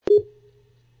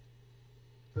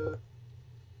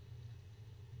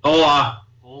Hola.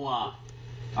 Hola.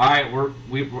 All right,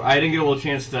 I didn't get a little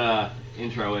chance to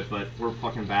intro it, but we're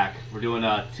fucking back. We're doing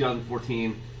a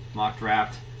 2014 mock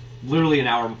draft, literally an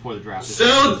hour before the draft. So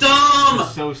This is dumb!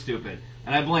 so stupid,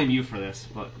 and I blame you for this,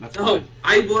 but that's No, fine.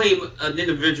 I blame an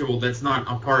individual that's not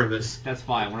a part of this. That's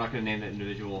fine. We're not going to name that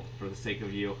individual for the sake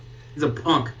of you. He's a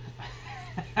punk.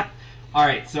 All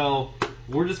right, so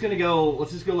we're just gonna go.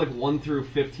 Let's just go like 1 through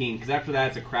 15, because after that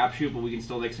it's a crapshoot, but we can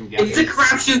still make some guesses. It's a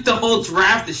crapshoot the whole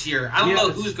draft this year. I don't Yeah, know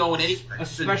who's going anywhere.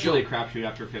 especially a crapshoot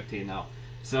after 15, though.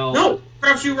 So No,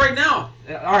 crapshoot right now.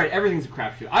 all right, everything's a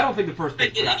crapshoot. I don't think the first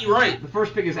pick. You're right. The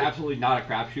first pick is absolutely not a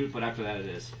crapshoot, but after that it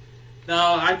is. No,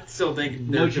 I still think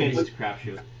No chance it's a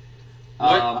crapshoot.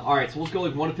 What? All right, so let's go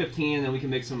like 1 to 15, and then we can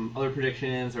make some other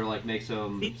predictions or like make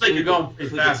some. Seems like you're going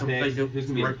pretty fast. Picks. Like, Who's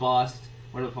gonna be a bust?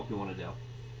 What the fuck we want to do?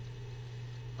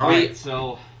 Are All we? right,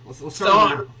 so let's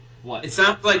start. With what? It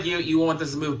sounds like you want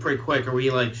this to move pretty quick. Are we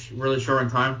like really short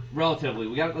on time? Relatively,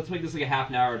 let's make this like a half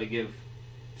an hour to give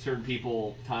certain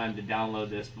people time to download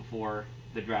this before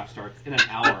the draft starts in an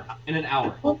hour. In an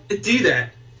hour. Do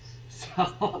that.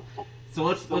 So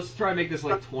let's try and make this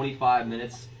like 25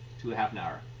 minutes to a half an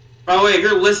hour. By the way, if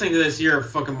you're listening to this, you're a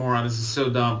fucking moron. This is so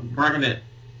dumb. We're not gonna.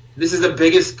 This is the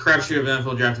biggest crapshoot of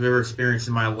NFL draft I've ever experienced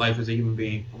in my life as a human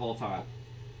being. Of all time,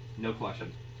 no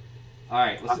question. All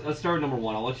right, let's start with number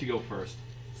one. I'll let you go first,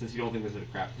 since you don't think this is a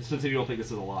crap. Since you don't think this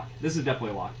is a lock. This is definitely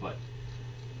a lock, but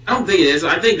I don't think it is.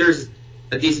 I think there's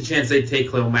a decent chance they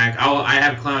take Khalil Mack. I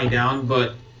have Clowney down,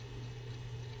 but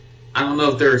I don't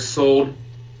know if they're sold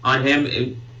on him.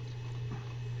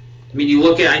 I mean, you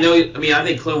look at. I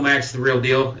think Khalil Mack's the real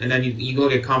deal, and then you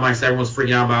look at combine. Everyone's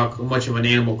freaking out about how much of an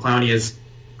animal Clowney is.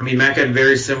 I mean, Mack had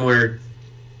very similar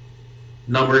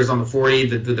numbers on the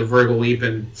 40, the vertical leap,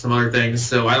 and some other things.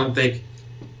 So I don't think.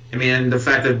 I mean, the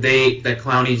fact that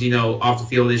Clowney's off the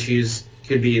field issues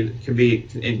could be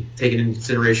taken into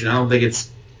consideration. I don't think it's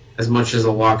as much as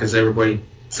a lock as everybody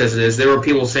says it is. There were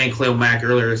people saying Khalil Mack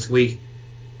earlier this week.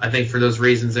 I think for those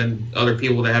reasons, and other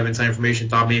people that have inside information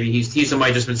thought maybe he's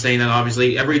somebody just been saying that.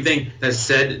 Obviously, everything that's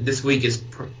said this week is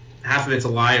half of it's a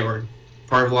lie or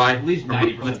part of a lie. At least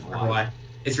 90% a lie.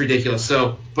 It's ridiculous.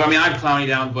 So, but I mean, I have Clowney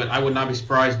down, but I would not be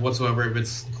surprised whatsoever if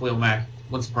it's Khalil Mack.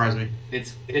 Wouldn't surprise me.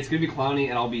 it's gonna be Clowney,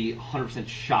 and I'll be 100%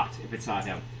 shocked if it's not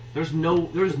him. There's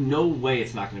no way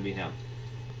it's not gonna be him.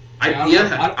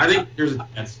 I think there's a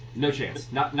chance. No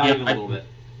chance. Not even a little bit.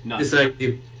 None. Decide with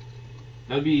you.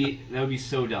 That would be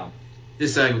so dumb.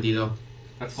 Decide with you though.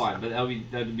 That's fine, but that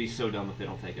would be so dumb if they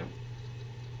don't take him.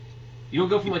 You don't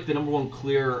go from like the number one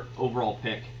clear overall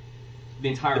pick the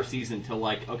entire season to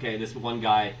like, okay, this one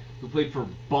guy who played for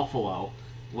Buffalo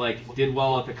like did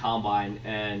well at the combine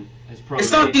and his pro.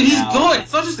 It's not, dude. He's good.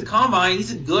 It's not just the combine.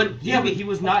 He's a good. Yeah, but he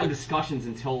was not in discussions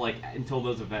until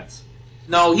those events.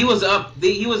 No, he was up.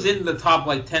 He was in the top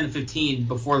like 10 to 15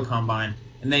 before the combine,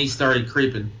 and then he started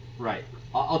creeping. Right.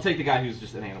 I'll take the guy who's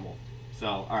just an animal. So,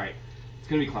 all right, it's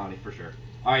gonna be Clowney for sure.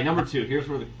 All right, number two. Here's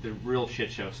where the real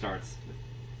shit show starts,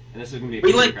 and this is gonna be.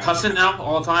 We like cussing now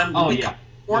all the time. Oh yeah,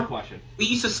 no question. We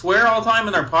used to swear all the time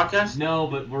in our podcast. No,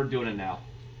 but we're doing it now.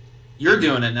 You're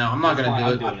doing it now. I'm not gonna do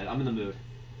it. I'm doing it. I'm in the mood.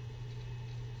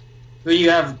 Who do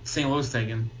you have St. Louis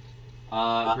taking?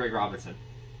 Greg Robinson.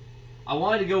 I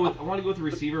wanted to go with the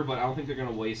receiver, but I don't think they're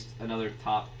gonna waste another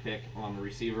top pick on the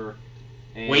receiver.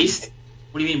 And waste?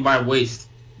 What do you mean by waste?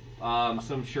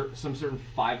 Some certain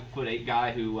 5'8"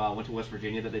 guy who went to West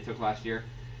Virginia that they took last year.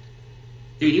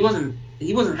 Dude, he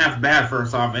wasn't half bad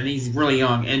first off, and he's really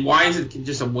young. And why is it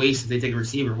just a waste if they take a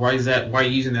receiver? Why is that? Why are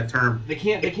you using that term? They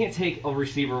can't take a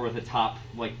receiver with a top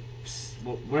like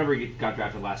whatever he got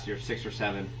drafted last year, 6 or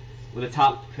 7, with a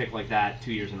top pick like that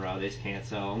 2 years in a row. They just can't.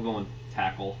 So I'm going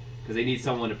tackle because they need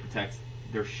someone to protect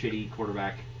their shitty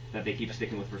quarterback that they keep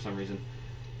sticking with for some reason.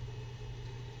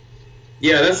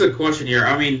 Yeah, that's the question here.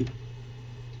 I mean,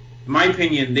 in my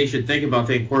opinion, they should think about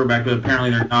taking quarterback, but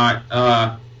apparently they're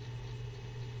not.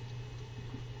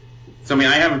 So I mean,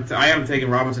 I haven't taken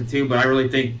Robinson too, but I really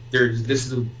think this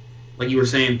is like you were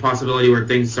saying, possibility where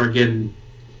things start getting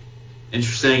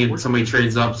interesting and somebody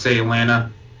trades up, say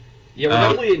Atlanta. Yeah, we're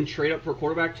definitely in trade up for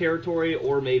quarterback territory,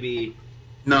 or maybe.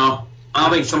 No, I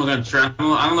don't think someone's going to trade.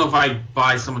 I don't know if I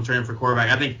buy someone trading for quarterback.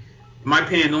 I think, in my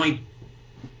opinion,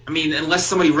 unless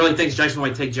somebody really thinks Jackson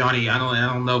might take Johnny, I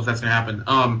don't know if that's going to happen.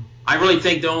 I really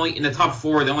think in the top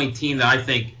 4, the only team that I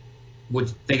think would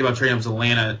think about trading up is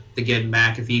Atlanta to get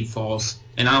Mack if he falls.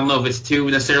 And I don't know if it's 2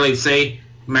 necessarily. Say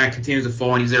Mack continues to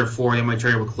fall and he's there at 4, they might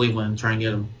trade with Cleveland and try and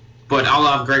get him. But I'll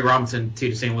have Greg Robinson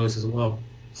to St. Louis as well.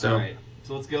 So. All right.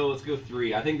 So let's go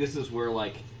 3. I think this is where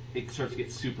like it starts to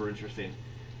get super interesting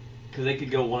because they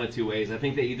could go one of two ways. I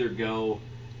think they either go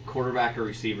quarterback or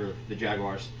receiver, the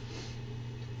Jaguars.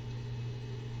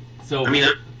 So I mean,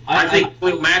 I think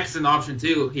Khalil Mack's an option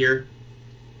too here.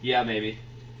 Yeah, maybe.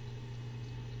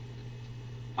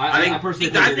 I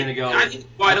personally think they're going to go. I think it's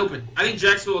wide open. I think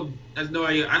Jacksonville has no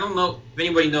idea. I don't know if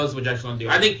anybody knows what Jacksonville will do.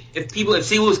 I think if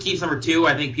St. Louis keeps number 2,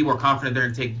 I think people are confident they're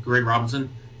going to take Greg Robinson.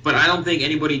 But I don't think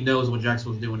anybody knows what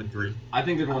Jacksonville's doing at 3. I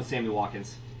think they're going Sammy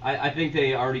Watkins. I think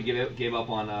they already gave up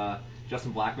on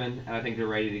Justin Blackmon, and I think they're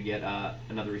ready to get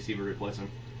another receiver to replace him.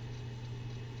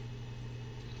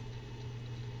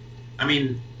 I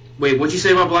mean, wait, what'd you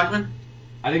say about Blackmon?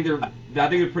 I think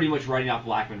they're pretty much writing off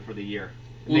Blackmon for the year.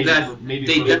 Maybe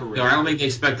for a career. I don't think they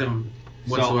expect him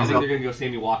whatsoever. So I think they're going to go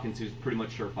Sammy Watkins, who's pretty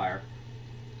much surefire.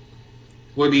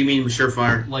 What do you mean with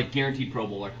surefire? Like guaranteed Pro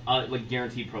Bowler.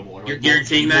 Guaranteed Pro Bowler. You're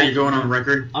guaranteeing that? You're going on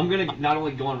record? I'm going to not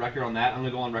only go on record on that, I'm going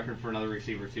to go on record for another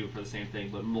receiver, too, for the same thing.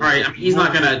 But all right, I mean, he's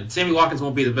not going to... Sammy Watkins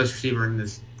won't be the best receiver in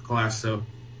this class, so...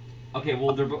 Okay,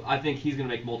 well, I think he's going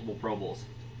to make multiple Pro Bowls.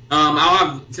 I'll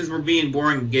have... Since we're being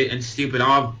boring and stupid,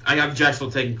 I have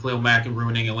Jacksonville taking Khalil Mack and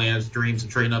ruining Atlanta's dreams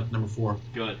and trading up to number 4.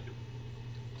 Good.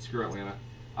 Screw Atlanta.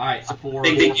 All right,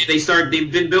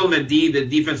 they've been building a D. The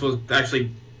defense was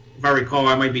actually... If I recall,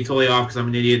 I might be totally off because I'm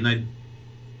an idiot and I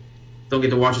don't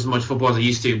get to watch as much football as I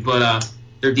used to. But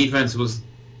their defense was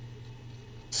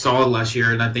solid last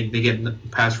year, and I think they get a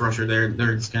pass rusher there.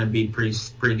 They're just going to be pretty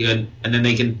good. And then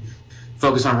they can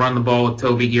focus on running the ball with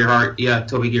Toby Gerhart. Yeah,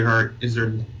 Toby Gerhart is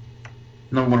their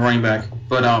number 1 running back.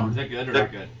 But is that good or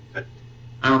not good?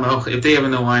 I don't know. If they have a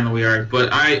no line, we are.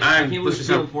 But I can't lose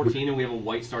 2-14, and we have a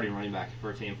white starting running back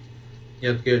for a team.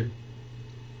 Yeah, good.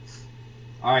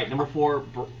 All right, number 4,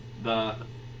 the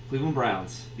Cleveland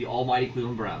Browns, the almighty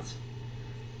Cleveland Browns.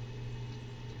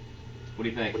 What do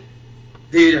you think?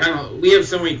 Dude, I don't know. We have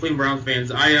so many Cleveland Browns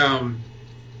fans. I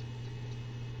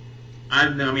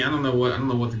don't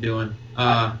know what they're doing.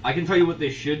 I can tell you what they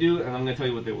should do, and I'm going to tell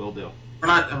you what they will do. We're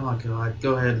not. Oh my God,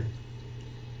 go ahead.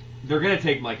 They're going to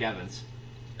take Mike Evans.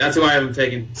 That's who I haven't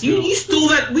taken. See, you stole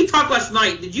that. We talked last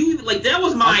night. Did you that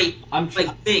was my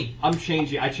thing. I'm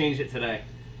changing. I changed it today.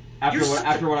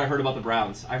 After what I heard about the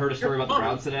Browns. I heard a story about the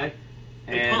Browns today,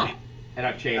 and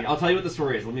I've changed. I'll tell you what the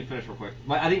story is. Let me finish real quick.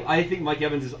 I think Mike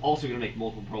Evans is also going to make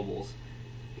multiple Pro Bowls.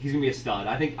 He's going to be a stud.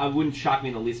 I wouldn't shock me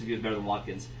in the least if he was better than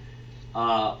Watkins.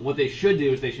 What they should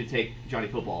do is they should take Johnny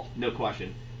Football, no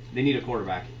question. They need a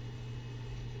quarterback.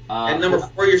 At number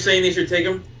 4, you're saying they should take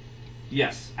him?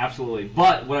 Yes, absolutely.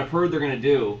 But what I've heard they're going to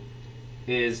do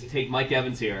is take Mike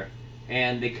Evans here,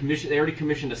 and they already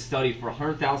commissioned a study for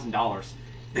 $100,000.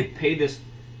 They pay this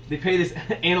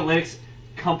analytics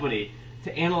company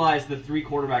to analyze the 3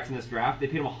 quarterbacks in this draft. They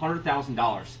paid them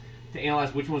 $100,000 to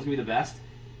analyze which one's going to be the best,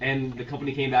 and the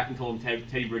company came back and told them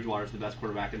Teddy Bridgewater is the best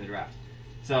quarterback in the draft.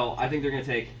 So I think they're going to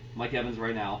take Mike Evans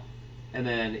right now, and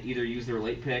then either use their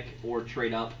late pick or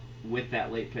trade up with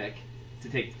that late pick to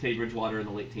take Teddy Bridgewater in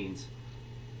the late teens.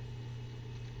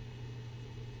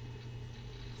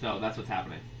 So that's what's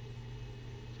happening.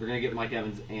 They're going to get Mike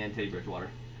Evans and Teddy Bridgewater.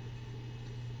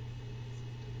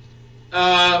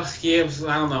 Yeah,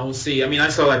 I don't know. We'll see. I mean, I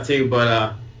saw that too,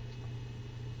 but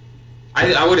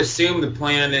I would assume the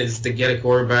plan is to get a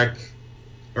quarterback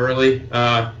early.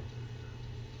 I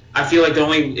feel like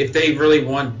if they really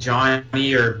want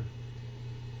Johnny or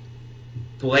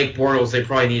Blake Bortles, they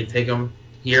probably need to take him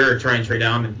here or try and trade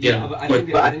down and get him. But I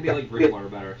think they like Bridgewater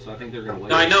better, so I think they're going to wait.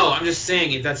 No, I know. I'm just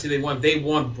saying if that's who they want. If they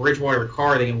want Bridgewater or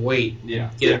Carr, they can wait.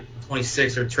 Yeah. Get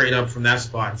 26 or trade up from that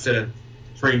spot instead of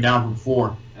trading down from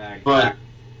 4. But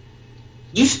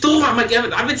you stole Mike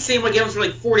Evans. I've been saying Mike Evans for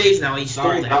like 4 days now. And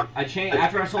stole that. I changed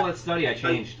after I saw that study. I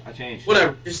changed.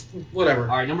 Whatever. Just whatever.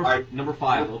 All right, number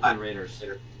 5, Oakland Raiders.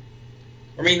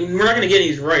 I mean, we're not going to get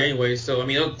these right anyway. So I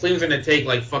mean, Cleveland's going to take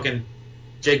like fucking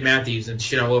Jake Matthews and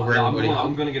shit all over everybody.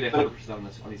 I'm going to get 100%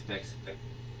 on these picks.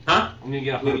 Huh? I'm going to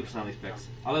get 100% on these picks.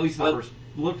 At least the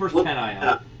first 10 I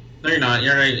am. No, you're not.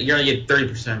 You're going to get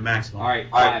 30% maximum. All right,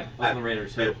 5 Oakland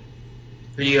Raiders. Who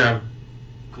do you have?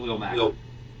 Khalil Mack.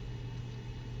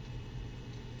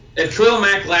 If Khalil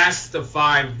Mack lasts to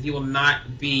 5, he will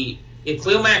not be. If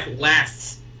Khalil Mack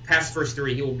lasts past the first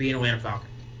 3, he will be an Atlanta Falcon.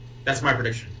 That's my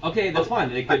prediction. Okay, that's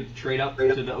fine. They could trade up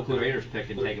to the Oakland Raiders pick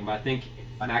and take him, but I think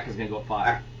Mack is going to go at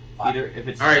 5. Either if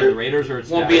it's the Raiders or it's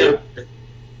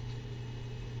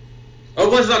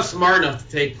Oakland's not smart enough to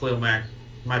take Khalil Mack,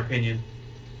 in my opinion.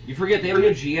 You forget they have a new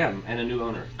GM and a new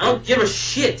owner. I don't give a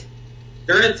shit.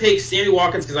 They're going to take Sammy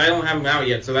Watkins because I don't have him out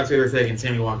yet, so that's who they're taking,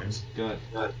 Sammy Watkins. Good.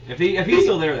 If he's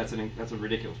still there, that's a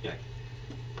ridiculous pick.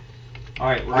 All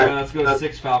right, let's go to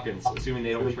 6 Falcons, assuming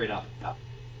they don't trade up.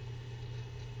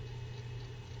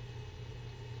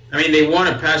 I mean, they want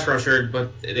a pass rusher,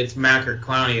 but it's Mack or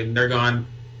Clowney, and they're gone.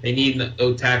 They need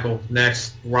a tackle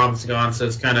next. Robin's gone, so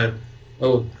it's kind of,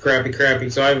 crappy.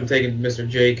 So I haven't taken Mr.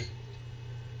 Jake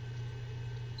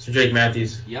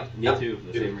Matthews. Yep, me too,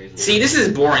 for the same reason. See, this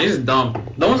is boring. This is dumb.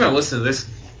 No one's going to listen to this.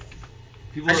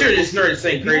 I should have just started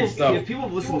saying crazy stuff. If people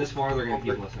have listened this far, they're going to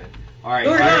keep listening. All right.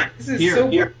 No, they're not. This is so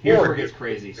boring. Here's where it gets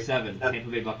crazy. 7, Tampa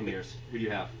Bay Buccaneers. Who do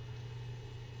you have?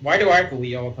 Why do I have to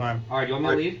lead all the time? All right, do you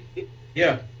want me to lead?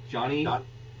 Yeah. Johnny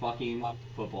fucking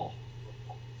football.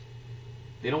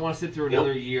 They don't want to sit through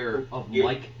another year of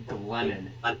Mike Glennon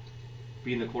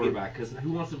being the quarterback, because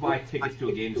who wants to buy tickets to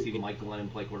a game to see Mike Glennon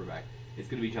play quarterback? It's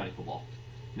going to be Johnny football.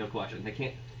 No question. They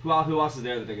can't. Who else is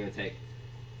there that they're going to take?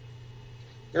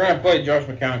 They're going to play Josh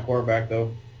McCown quarterback,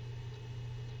 though.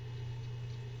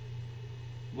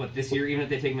 What, this year, even if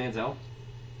they take Manziel?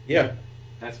 Yeah.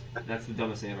 That's the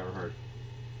dumbest thing I've ever heard.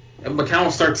 McCown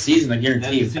will start the season, I guarantee.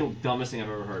 That is the single dumbest thing I've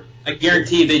ever heard. I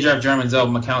guarantee if they draft Jerry Manziel,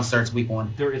 McCown starts week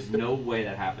 1. There is no way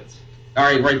that happens. All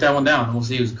right, write that one down, and we'll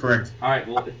see who's correct. All right,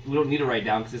 well, we don't need to write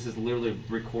down because this is literally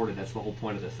recorded. That's the whole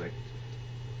point of this thing.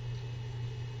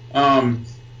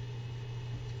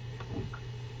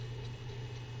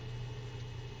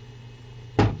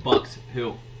 Bucks,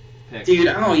 who? Pick. Dude,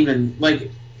 I don't even,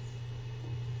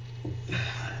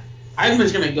 I'm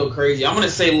just going to go crazy. I'm going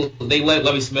to say they let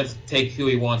Lovie Smith take who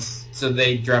he wants, so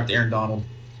they draft Aaron Donald.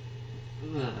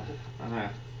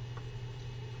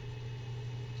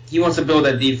 He wants to build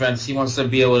that defense. He wants to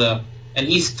be able to, and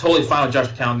he's totally fine with Josh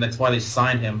McCown. That's why they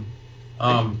signed him.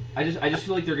 I just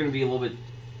feel like they're going to be a little bit,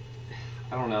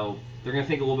 I don't know, they're going to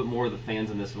think a little bit more of the fans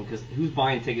in this one, because who's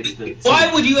buying tickets to...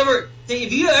 Why would you ever,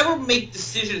 if you ever make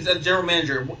decisions as general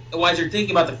manager, while you're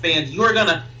thinking about the fans, you are going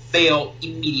to fail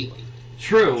immediately.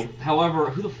 True. However,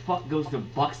 who the fuck goes to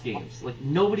Bucks games? Like,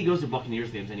 nobody goes to Buccaneers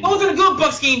games anymore. No one's going to go to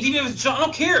Bucks games, even if it's John. I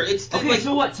don't care. It's okay,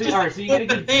 so what? So, all right, so you got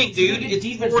to thing, dude. It's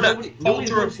defense. Florida.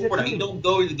 Culture of Florida. You don't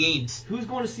go to the games. Who's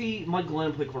going to see Mike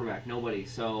Glennon play quarterback? Nobody,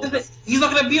 so... He's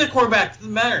not going to be a quarterback. It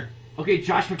doesn't matter. Okay,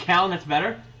 Josh McCown, that's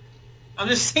better? I'm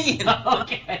just saying.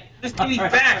 Okay. Just give me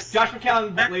facts. Josh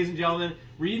McCown, ladies and gentlemen,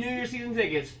 renew your season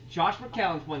tickets. Josh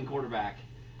McCown's playing quarterback.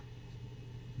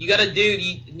 You got to do...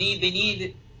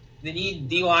 They need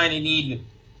D-line, they need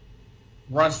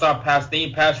run, stop, pass. They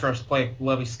need pass rush to play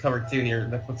Levy's cover 2 here.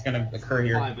 That's what's going to occur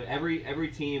here. Fine, but every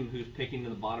team who's picking in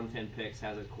the bottom 10 picks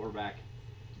has a quarterback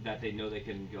that they know they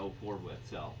can go forward with,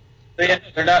 so... They're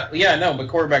not... Yeah, no, but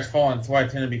quarterbacks falling. That's why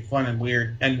it tend to be fun and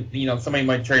weird. And, somebody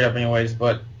might trade up anyways,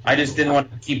 but I just didn't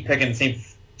want to keep picking the same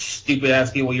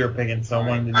stupid-ass people you're picking, so I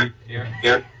wanted to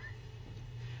do...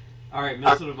 All right,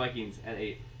 Minnesota Vikings at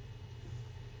 8.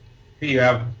 Who do you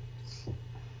have?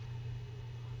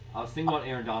 I was thinking about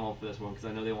Aaron Donald for this one because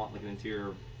I know they want like an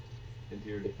interior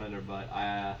defender, but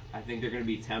I think they're going to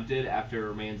be tempted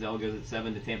after Manziel goes at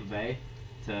 7 to Tampa Bay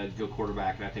to go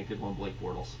quarterback, and I think they're going Blake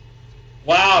Bortles.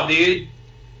 Wow, dude,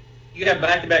 you got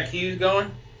back-to-back Qs going?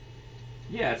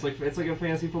 Yeah, it's like a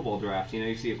fantasy football draft.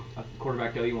 You see a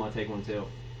quarterback go, you want to take one too.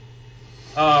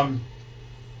 I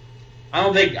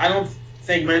don't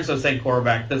think Minnesota's taking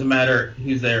quarterback. Doesn't matter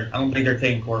who's there. I don't think they're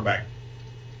taking quarterback.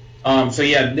 So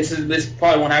yeah, this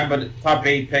probably won't happen, but top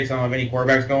 8 picks, I don't have any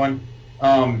quarterbacks going.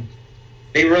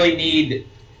 They really need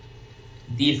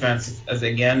defense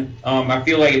again. I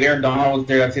feel like if Aaron Donald was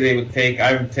there, that's who they would take.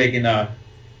 I haven't taken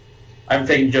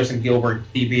Justin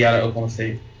Gilbert, DB out of Oklahoma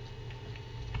State.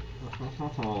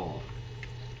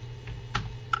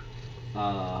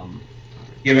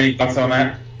 You have any thoughts on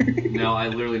that? No, I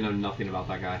literally know nothing about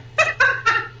that guy.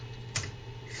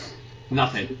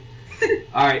 Nothing.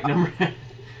 All right,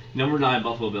 Number 9,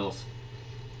 Buffalo Bills.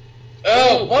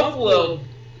 Oh, Buffalo.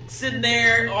 Sitting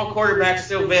there, all quarterbacks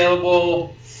still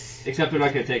available. Except they're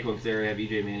not going to take one because they already have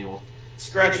E.J. Manuel.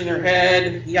 Scratching their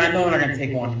head. Yeah, I know they're not going to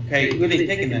take one. Okay, who are they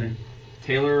taking then?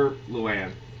 Taylor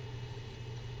Lewan.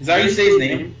 Is that how you say his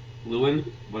name?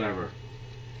 Lewin? Whatever.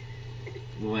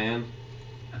 Lewan.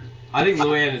 I think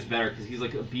Lewan is better because he's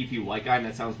like a beefy white guy and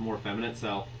that sounds more effeminate,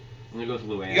 so I'm going to go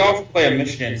with Lewan. You also play at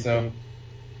Michigan, so...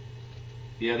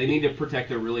 Yeah, they need to protect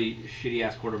their really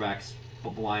shitty-ass quarterbacks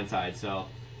blind side, so,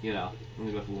 I'm going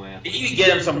to go with Luan. They need to get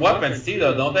them some weapons, too,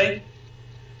 though, don't they?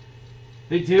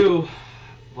 They do,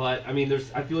 but, I mean,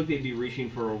 I feel like they'd be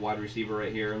reaching for a wide receiver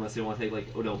right here, unless they want to take,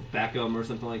 like, Odell Beckham or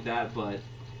something like that, but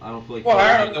I don't feel like... Well,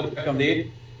 I don't know Beckham,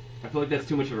 dude. I feel like that's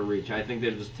too much of a reach. I think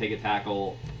they'd just take a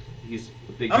tackle. He's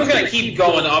a big... I'm just going to keep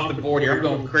going off the board here. I'm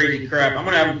going crazy crap.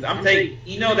 I'm taking...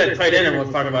 You know that tight end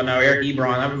everyone's talking about now, Eric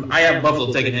Ebron. I have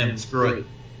Buffalo taking him. Screw it.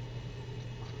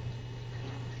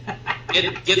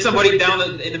 Get somebody down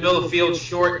in the middle of the field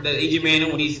short, the A.J.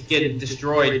 Manuel, when he's getting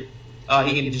destroyed.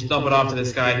 he can just dump it off to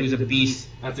this guy who's a beast.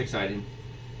 That's exciting.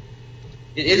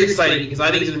 It is exciting because I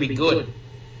think he's going to be good.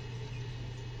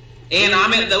 And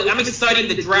I'm excited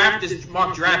the draft, this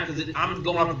mock draft, because I'm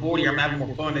going off the board here. I'm having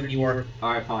more fun than you are.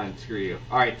 All right, fine. Screw you.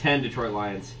 All right, 10 Detroit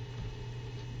Lions.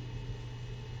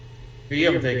 Who you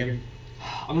haven't taken?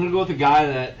 I'm going to go with the guy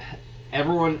that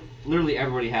literally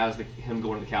everybody has him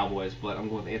going to the Cowboys, but I'm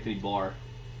going with Anthony Barr.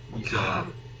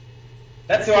 UCLA.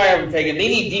 That's who I haven't taken. They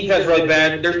need defense really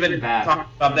bad. There's been talk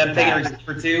about them taking a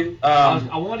receiver too.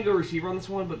 I wanted to go receiver on this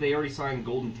one, but they already signed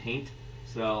Golden Tate,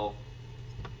 so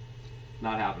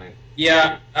not happening.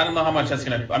 Yeah, I don't know how much that's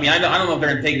gonna. I mean, I don't know if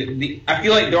they're gonna take it. I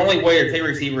feel like the only way to take a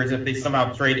receiver is if they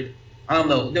somehow trade it. I don't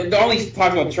know. The only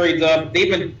talk about trades up. They've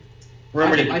been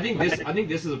rumored. I think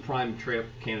this is a prime trade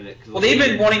candidate. Well, they've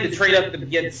been wanting to trade up to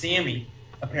get Sammy.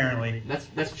 Apparently.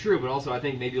 That's true, but also I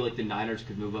think maybe like the Niners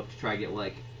could move up to try to get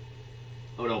like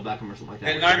Odell Beckham or something like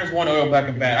that. The Niners want Odell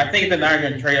Beckham back. I think the Niners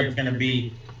going to trade up is going to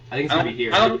be. I think it's going to be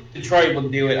here. I don't think Detroit will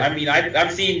do it. I mean,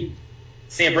 I've seen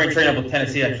San Fran trade up with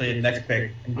Tennessee actually in the next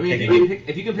pick. I mean,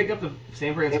 if you can pick up the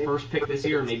San Fran's first pick this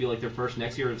year, or maybe like their first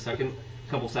next year, or the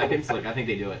couple seconds, like I think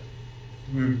they do it.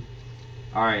 Hmm.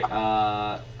 All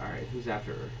right. Who's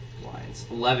after Lions?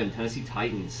 11 Tennessee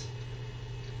Titans.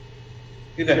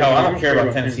 Who the hell? I don't care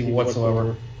about Tennessee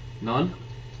whatsoever. None.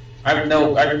 I have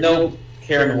no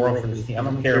care in the world for this team. I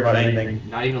don't care about anything.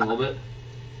 Not even a little bit.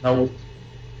 No.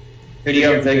 Who do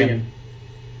you have taken?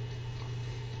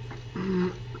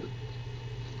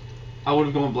 I would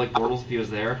have gone Blake Bortles if he was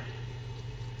there,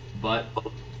 but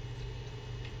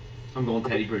I'm going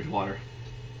Teddy Bridgewater.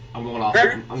 I'm going off.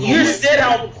 You said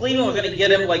how Cleveland was going to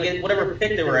get him, like in whatever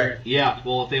pick they were at. Yeah.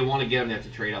 Well, if they want to get him, they have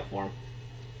to trade up for him.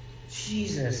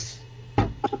 Jesus.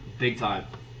 Big time.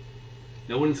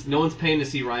 No one's paying to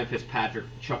see Ryan Fitzpatrick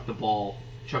chuck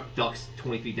ducks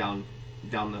 20 feet down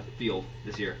the field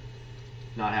this year.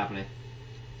 Not happening.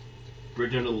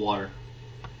 Bridge under the water.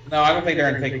 No, I don't think they're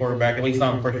going to take quarterback, at least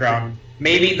not in the first round.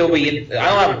 Maybe they'll be. I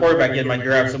don't have a quarterback yet in my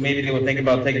draft, so maybe they would think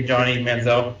about taking Johnny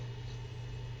Manziel.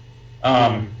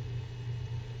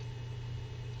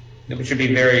 Which should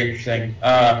be very interesting.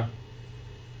 I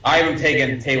haven't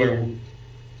taken Taylor.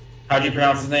 How'd you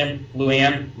pronounce his name?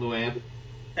 Luan.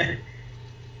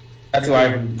 That's who I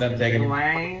haven't taken.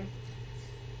 Luan.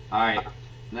 All right,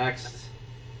 next.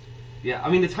 Yeah, I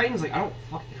mean the Titans. Like,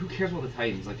 who cares about the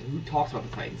Titans? Like, who talks about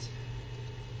the Titans?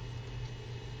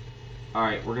 All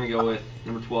right, we're gonna go with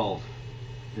number 12,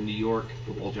 the New York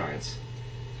Football Giants.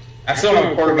 I still don't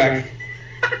have a quarterback.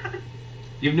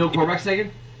 You have no quarterbacks taken?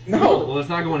 No. Well, it's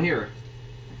not going here.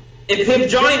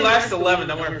 If Johnny lasts 11,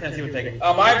 then wonder if Tennessee would take it.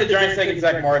 I have the Giants taking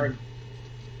Zach Martin.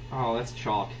 Oh, that's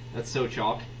chalk. That's so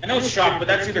chalk. I know it's chalk, but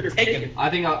that's who they're taking. I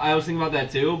think I was thinking about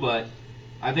that too, but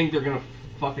I think they're gonna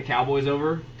fuck the Cowboys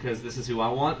over because this is who I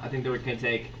want. I think they're gonna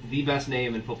take the best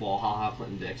name in football, HaHa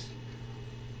Clinton Dix.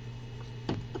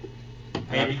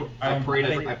 I pray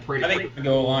to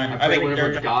go O-line. I pray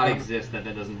whatever God exists that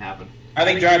doesn't happen. I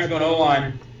think Giants are going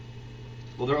O-line.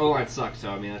 Well, their O-line sucks, so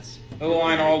I mean that's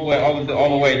O-line all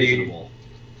the way, dude. All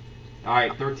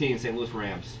right, 13 St. Louis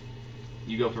Rams.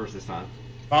 You go first this time.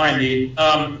 Fine, dude.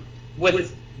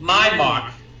 With my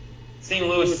mock, St.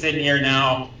 Louis is sitting here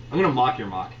now. I'm gonna mock your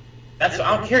mock. I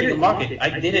don't care. You can mock it.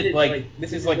 I did it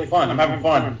this is fun. I'm having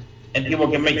fun. And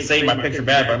people can say my picks are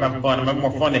bad, but I'm having fun. I'm having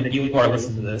more fun than you are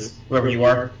listening to this, whoever you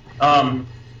are.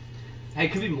 Hey,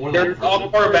 it could be more than all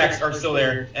quarterbacks are still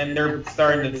there, and they're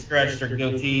starting to scratch their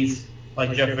goatees,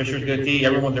 like Jeff Fisher's goatee.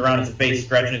 Everyone's around his face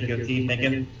scratching his goatee,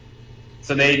 thinking.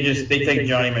 So they take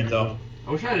Johnny Manziel.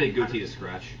 I wish I had a goatee to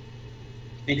scratch.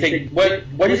 They take what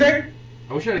do you say?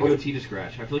 I wish I had a goatee to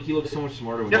scratch. I feel like he looks so much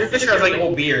smarter when Jeff Fisher has like a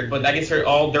whole beard, but I guess they're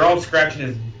all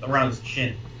scratching around his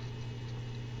chin.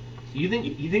 You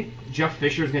think Jeff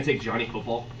Fisher is gonna take Johnny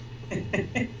Football?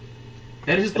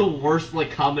 That is the worst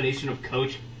combination of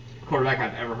coach quarterback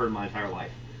I've ever heard in my entire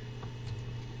life.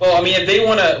 Well, I mean, if they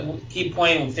want to keep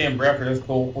playing with Sam Bradford, that's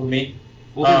cool with me.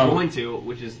 Well, they're going to,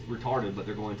 which is retarded, but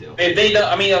they're going to. If they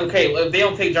don't, if they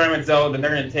don't take Johnny Manziel, then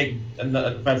they're going to take a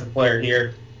defensive player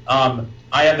here. I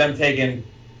have them taking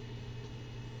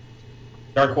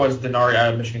Darqueze Dennard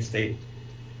out of Michigan State.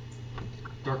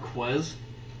 Darqueze?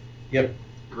 Yep.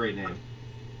 Great name.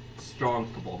 Strong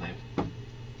football name.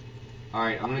 All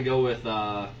right, I'm going to go with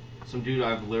some dude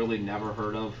I've literally never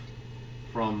heard of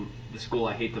from the school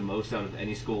I hate the most out of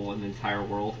any school in the entire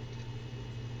world.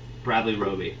 Bradley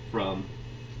Roby from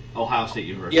Ohio State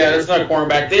University. Yeah, that's not a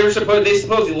cornerback. They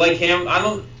supposedly like him. I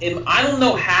don't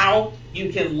know how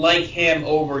you can like him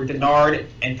over Dennard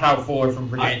and Kyle Fuller from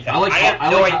Virginia Tech. I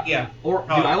have no idea.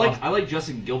 I like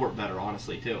Justin Gilbert better,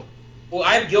 honestly, too. Well,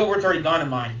 I have Gilbert's already gone in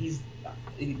mine.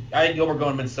 I had Gilbert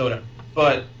going to Minnesota,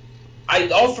 but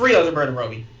all three of those are better than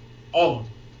Roby, all of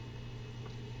them.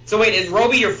 So wait, is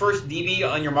Roby your first DB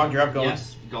on your mock draft going?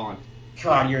 Yes, gone.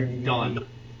 God, you're Done.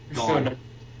 Gone.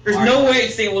 There's no way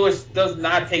St. Louis does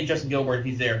not take Justin Gilbert if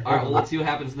he's there. All right, well, let's see what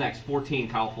happens next. 14,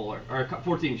 Kyle Fuller. Or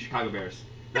 14, Chicago Bears.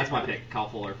 That's my pick, Kyle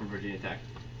Fuller from Virginia Tech.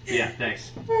 Yeah,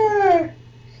 thanks. It's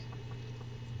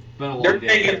been a long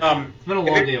day. It's been a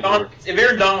long day of work. If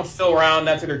Aaron Donald's still around,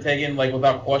 that's what they're taking, like,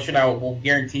 without question. I will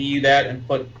guarantee you that and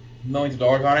put millions of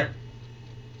dollars on it.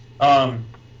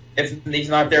 If he's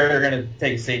not there, they're going to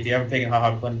take a safety. I haven't taken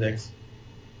HaHa Clinton-Dix.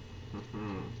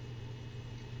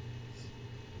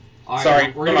 All right,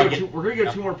 sorry, we're gonna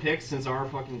go 2 more picks since our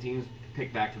fucking teams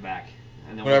pick back to back,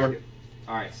 and then whatever.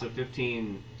 All right, so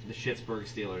 15, the Schittsburg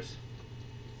Steelers.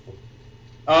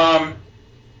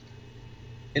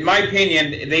 In my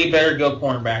opinion, they better go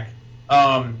cornerback.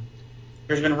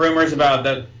 There's been rumors about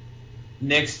the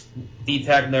Knicks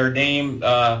D-Tech Notre Dame.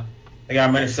 They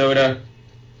got Minnesota.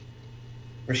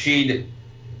 Rashid,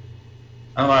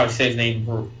 I don't know how to say his name.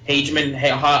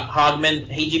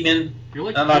 Hageman. You're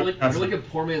like a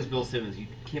poor man's Bill Simmons. You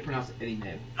can't pronounce any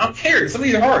name. I don't care. Some of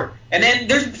these are hard. And then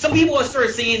there's some people that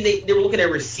started saying they were looking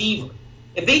at receiver.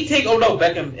 If they take Odell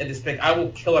Beckham at this pick, I will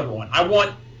kill everyone. I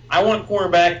want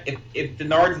cornerback. If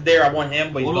Denard's there, I want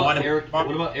him. But what about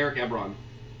Eric Ebron?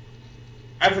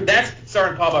 That's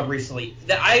starting to pop up recently.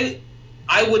 I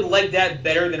would like that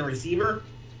better than a receiver,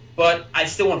 but I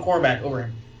still want cornerback over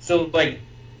him. So like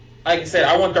I said,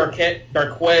 I want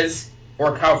Darquez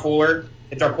or Kyle Fuller.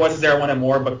 If Darquez is there, I want him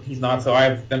more, but he's not, so I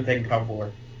have them taking Kyle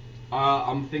Fuller.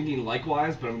 I'm thinking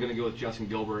likewise, but I'm going to go with Justin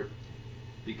Gilbert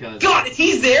because... God, if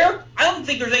he's there, I don't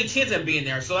think there's any chance of him being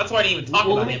there, so that's why I didn't even talk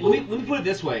about him. Let me put it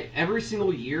this way. Every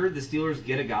single year, the Steelers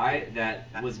get a guy that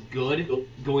was good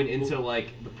going into,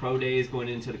 like, the pro days, going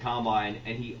into the combine,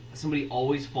 and somebody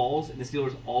always falls, and the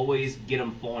Steelers always get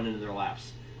him falling into their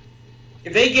laps.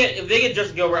 If they get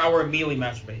Justin Gilbert, I will immediately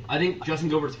masturbate. I think Justin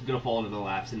Gilbert's going to fall into their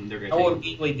laps, and they're going to I will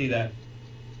immediately do that.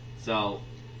 So,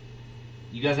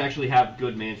 you guys actually have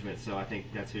good management, so I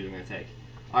think that's who they're going to take.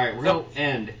 All right, we're going to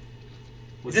end.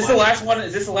 Is this the last one?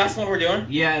 Is this the last one we're doing?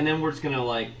 Yeah, and then we're just going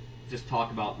to, just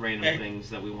talk about random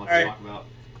things that we want to talk about.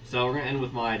 So, we're going to end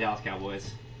with my Dallas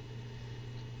Cowboys.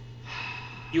 Do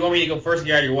you want me to go first and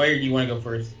get out of your way, or do you want to go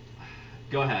first?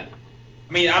 Go ahead.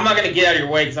 I mean, I'm not going to get out of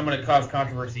your way because I'm going to cause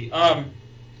controversy.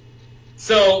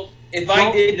 So, if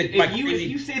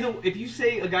you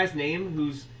say a guy's name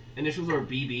whose initials are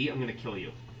BB, I'm going to kill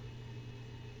you.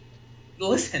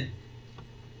 Listen.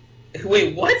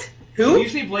 Wait, what? Who? If you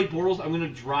say Blake Bortles, I'm going to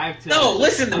drive to... No,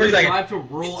 listen for a second. Drive to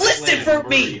rural Listen Atlanta for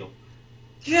me. You.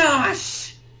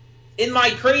 Gosh. In my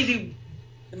crazy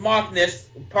mockness,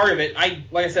 part of it,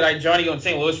 like I said, I had Johnny going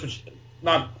St. Louis, which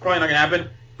probably not going to happen.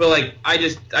 But, I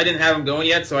didn't have him going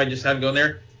yet, so I just haven't gone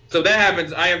there. So if that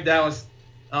happens, I have Dallas...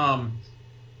 I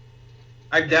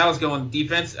have Dallas going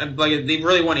defense. And they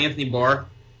really want Anthony Barr.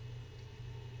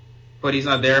 But he's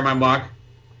not there in my mock.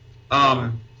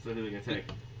 So who are they going to take?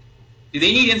 Do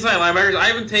they need inside linebackers? I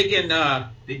haven't taken...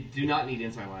 they do not need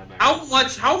inside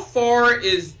linebackers. How far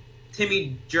is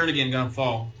Timmy Jernigan going to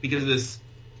fall because of this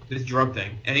drug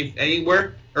thing?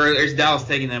 Anywhere? Or is Dallas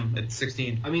taking them at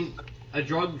 16? I mean, a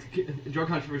drug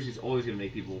controversy is always going to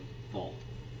make people fall.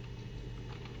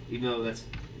 Even though that's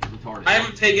retarded. I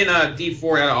haven't taken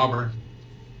D4 out of Auburn.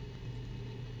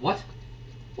 What?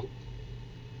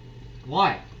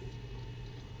 Why?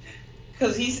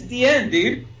 Because he's at the end,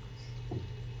 dude.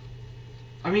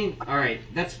 I mean, alright,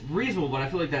 that's reasonable, but I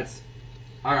feel like that's...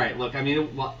 Alright, look, I mean,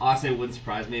 honestly, it wouldn't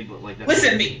surprise me, but, that's...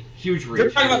 Listen to me. Huge reach. They're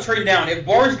talking about trading down. If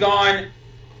Barr's gone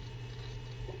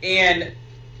and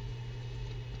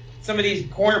some of these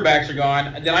cornerbacks are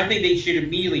gone, then I think they should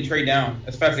immediately trade down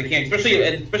as fast as they can. Especially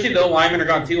if the linemen are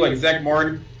gone, too, like Zach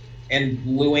Martin and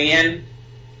Luann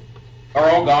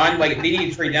are all gone. They need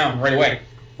to trade down right away.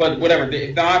 But whatever.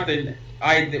 If not, then...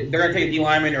 they're going to take a D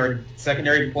lineman or a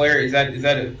secondary player. Is that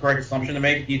a correct assumption to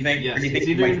make? Do you think? Yes. Or do you think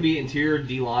it's either going to be interior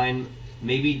D line,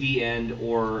 maybe D end,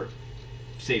 or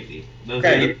safety. A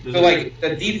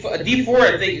D4.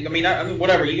 I think. I mean,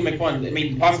 whatever. You can make fun. I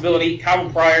mean, possibility.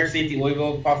 Calvin Pryor, safety,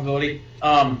 Louisville, possibility.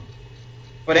 But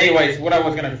anyways, what I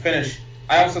was going to finish.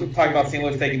 I also talked about St.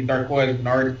 Louis taking Darquez and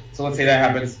Bernard. So let's say that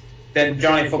happens. Then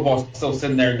Johnny Football's still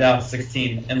sitting there down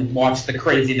 16 and watch the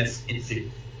craziness ensue.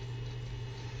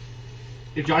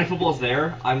 If Johnny Football's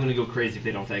there, I'm gonna go crazy if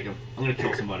they don't take him. I'm gonna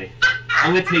kill somebody.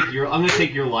 I'm gonna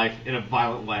take your life in a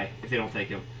violent way if they don't take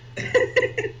him.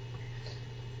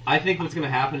 I think what's gonna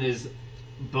happen is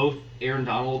both Aaron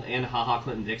Donald and HaHa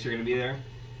Clinton-Dix are gonna be there,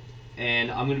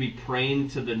 and I'm gonna be praying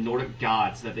to the Nordic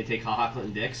gods that they take HaHa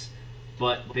Clinton-Dix.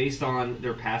 but based on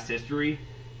their past history,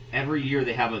 every year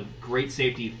they have a great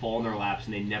safety fall in their laps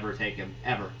and they never take him,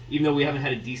 ever. Even though we haven't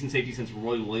had a decent safety since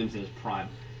Roy Williams in his prime.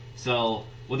 So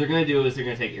what they're going to do is they're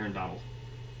going to take Aaron Donald.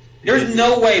 There's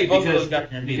no way both of those guys are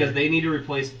going to be Because there. they need to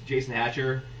replace Jason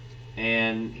Hatcher,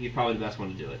 and he's probably the best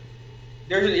one to do it.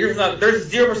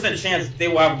 There's 0% chance they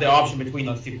will have the option between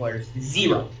those two players.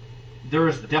 Zero. There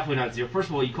is definitely not zero. First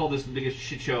of all, you call this the biggest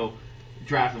shit show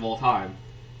draft of all time.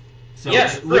 So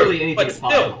Yes, literally true, anything but is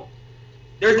possible.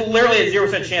 There's literally a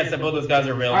 0% chance that both those guys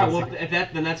are All available. right,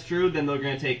 well, if that's true, then they're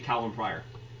going to take Calvin Pryor.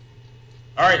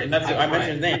 All right, and I pray.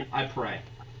 mentioned his name. I pray.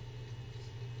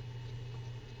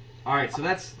 All right, so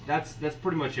that's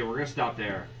pretty much it. We're going to stop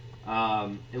there.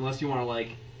 Unless you want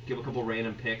to give a couple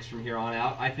random picks from here on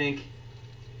out. I think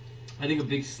a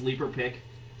big sleeper pick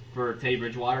for Teddy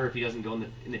Bridgewater, if he doesn't go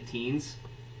in the teens,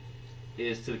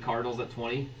 is to the Cardinals at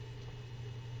 20.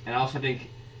 And I also think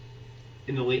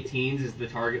in the late teens is the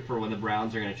target for when the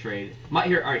Browns are going to trade.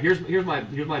 Here's my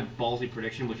ballsy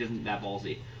prediction, which isn't that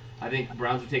ballsy. I think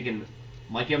Browns are taking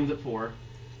Mike Evans at 4,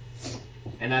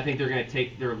 and I think they're going to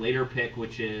take their later pick,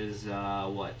 which is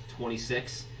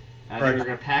 26. And I think they're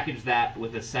going to package that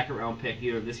with a second round pick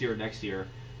either this year or next year,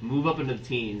 move up into the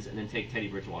teens, and then take Teddy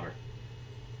Bridgewater.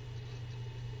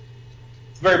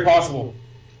 It's very possible.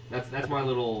 That's my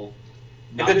little.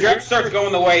 If the draft starts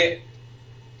going the way,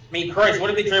 Christ, what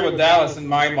if they trade with Dallas and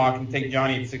my mock and take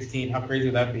Johnny at 16? How crazy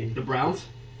would that be? The Browns?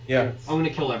 Yeah. I'm going to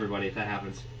kill everybody if that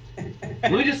happens.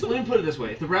 let me put it this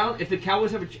way: if the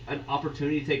Cowboys have an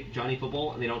opportunity to take Johnny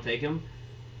Football and they don't take him,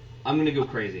 I'm going to go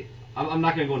crazy. I'm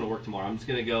not going to go into work tomorrow. I'm just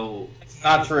going to go. It's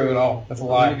not true at all. That's a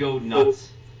lie. I'm going to go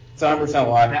nuts. It's 100% a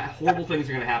lie. Horrible things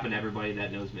are going to happen to everybody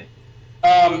that knows me.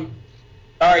 All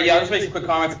right, yeah, I'll just make some quick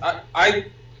comments. I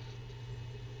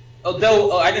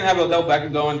didn't have Odell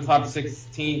Beckham going top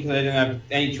 16 because I didn't have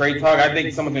any trade talk. I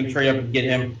think someone's going to trade up and get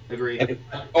him. Agreed.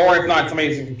 Or if not,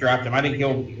 somebody's going to draft him. I think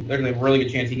there's a really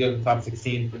good chance he goes in the top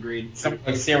 16. Agreed. Something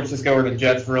like San Francisco or the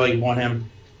Jets really want him.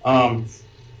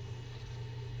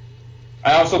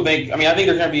 I also think, I think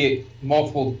there's going to be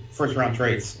multiple first-round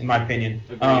trades, in my opinion.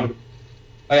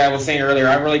 Like I was saying earlier,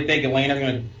 I really think Atlanta's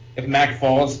going to, if Mac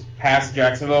falls past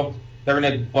Jacksonville, they're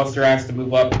going to bust their ass to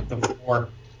move up to 4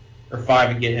 or 5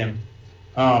 and get him.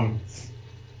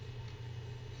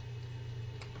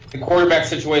 The quarterback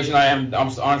situation, I'm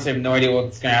honestly have no idea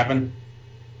what's going to happen.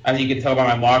 As you can tell by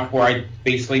my mock, where I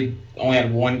basically only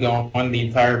had one going on the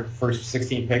entire first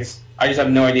 16 picks. I just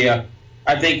have no idea.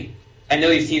 I know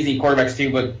these teams need quarterbacks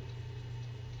too, but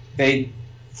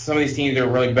some of these teams are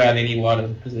really bad. They need a lot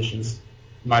of positions,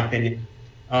 in my opinion.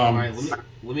 All right,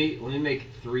 let me make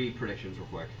 3 predictions real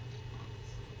quick.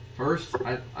 First,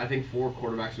 I think 4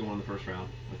 quarterbacks will go in the first round,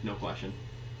 with no question.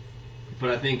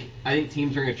 But I think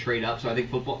teams are going to trade up. So I think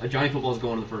Johnny Football is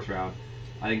going in the first round.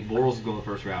 I think Bortles is going in the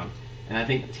first round, and I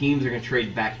think teams are going to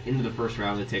trade back into the first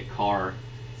round to take Carr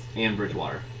and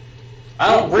Bridgewater.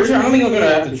 I don't think I'm going to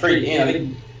have to trade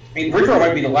in. Bridgewater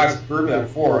might be the last group of that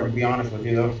 4. To be honest with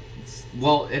you, though.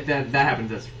 Well, if that happens,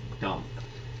 that's dumb.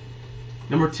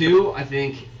 Number 2, I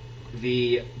think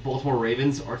the Baltimore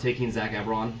Ravens are taking Zach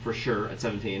Ebron for sure at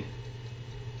 17.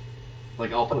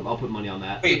 I'll put money on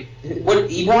that. Wait, what,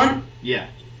 Ebron? Yeah.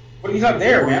 What, he's not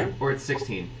there, man. Or it's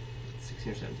 16.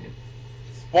 16 or 17.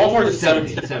 Baltimore's a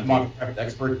 17.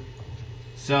 expert.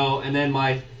 So, and then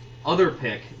my other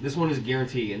pick, this one is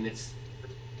guaranteed, and it's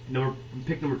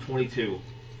pick number 22,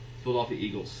 Philadelphia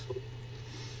Eagles.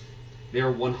 They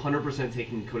are 100%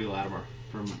 taking Cody Latimer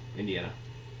from Indiana.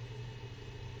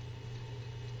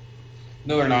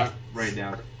 No, they're not. Write it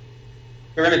down.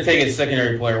 They're going to take a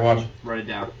secondary player, watch. Write it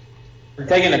down. They're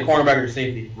taking a cornerback or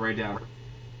safety. Write it down.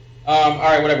 All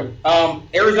right, whatever.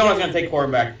 Arizona's going to take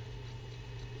quarterback.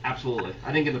 Absolutely.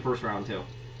 I think in the first round, too.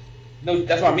 No,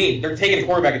 that's what I mean. They're taking a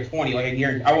quarterback at 20. I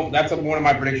guarantee. That's one of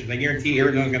my predictions. I guarantee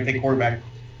Arizona's going to take quarterback.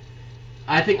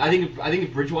 I think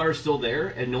if Bridgewater's still there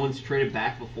and no one's traded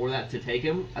back before that to take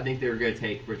him, I think they're going to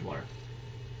take Bridgewater.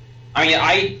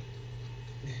 I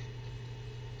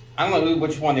don't know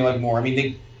which one they like more.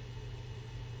 They could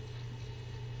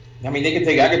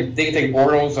take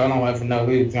Bortles. I don't know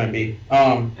who it's going to be.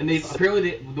 And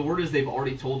the word is they've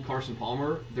already told Carson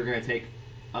Palmer they're going to take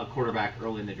a quarterback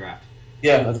early in the draft.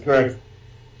 Yeah, that's correct.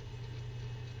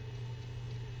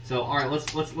 So all right,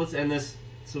 let's end this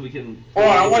so we can. Hold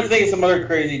on, I want to think of some other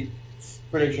crazy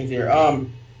predictions here.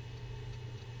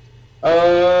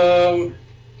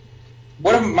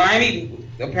 What if Miami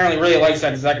apparently really likes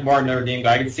that Zach Martin Notre Dame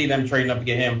guy? I could see them trading up to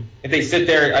get him. If they sit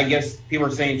there, I guess people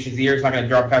are saying Shazier's not going to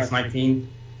drop past 19,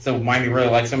 so Miami really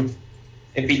likes him.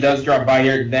 If he does drop by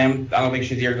here, I don't think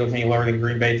Shazier goes any lower than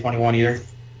Green Bay 21 either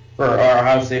for our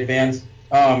Ohio State fans.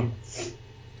 I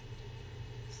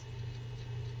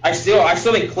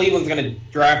still think Cleveland's going to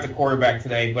draft a quarterback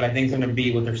today, but I think it's going to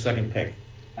be with their second pick.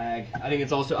 I think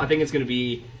it's going to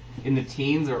be in the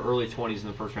teens or early 20s in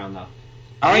the first round, though.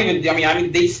 They might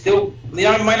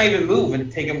not even move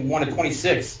and take him 1 to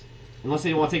 26. Unless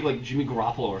they want to take like Jimmy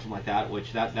Garoppolo or something like that,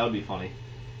 which that would be funny.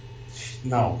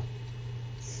 No.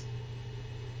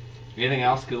 Anything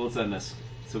else? Good, let's end this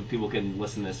so people can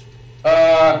listen to this.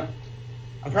 I'm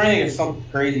trying to think of something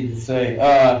crazy to say.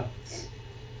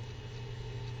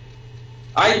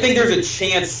 I think there's a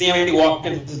chance Sammy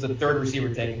Watkins is the third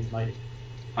receiver taken tonight.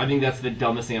 I think that's the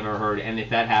dumbest thing I've ever heard, and if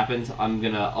that happens, I'll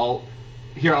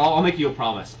make you a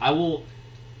promise. I don't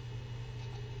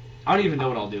even know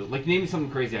what I'll do. Like, name me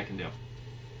something crazy I can do.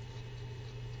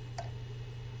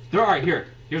 Alright, here's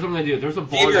what I'm gonna do. There's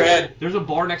a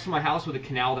bar next to my house with a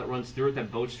canal that runs through it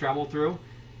that boats travel through.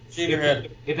 Shave your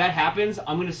head. If that happens,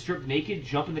 I'm gonna strip naked,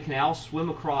 jump in the canal, swim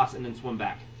across, and then swim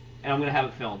back. And I'm gonna have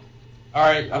it filmed.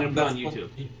 Alright. I'm gonna put it on YouTube.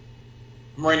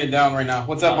 I'm writing it down right now.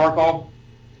 What's that bar called?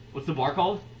 What's the bar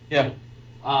called? Yeah.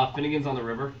 Finnegan's on the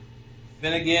River.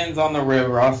 Finnegan's on the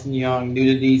River. Austin Young,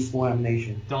 Nudity Swim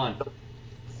Nation. Done.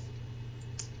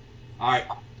 Alright.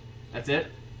 That's it?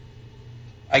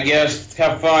 I guess.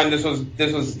 Have fun. This was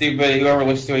stupid. Whoever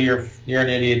listens to it, you're an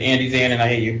idiot. Andy Zan, and I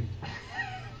hate you.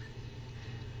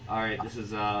 Alright, this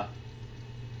is what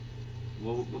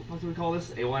the fuck do we call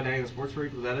this? AY Dag the Sports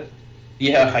Freak, was that it?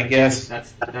 Yeah, I guess.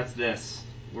 That's this.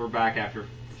 We're back after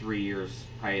 3 years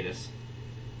hiatus.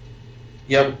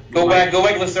 Yep. Go back and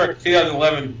listen to our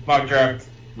 2011 mock draft.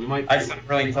 I sound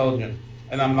really intelligent.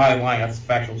 And I'm not lying, that's a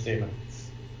factual statement.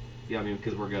 Yeah, I mean,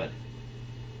 because we're good.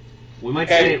 We might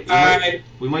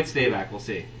stay back. We'll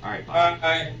see. All right,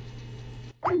 bye.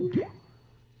 Bye.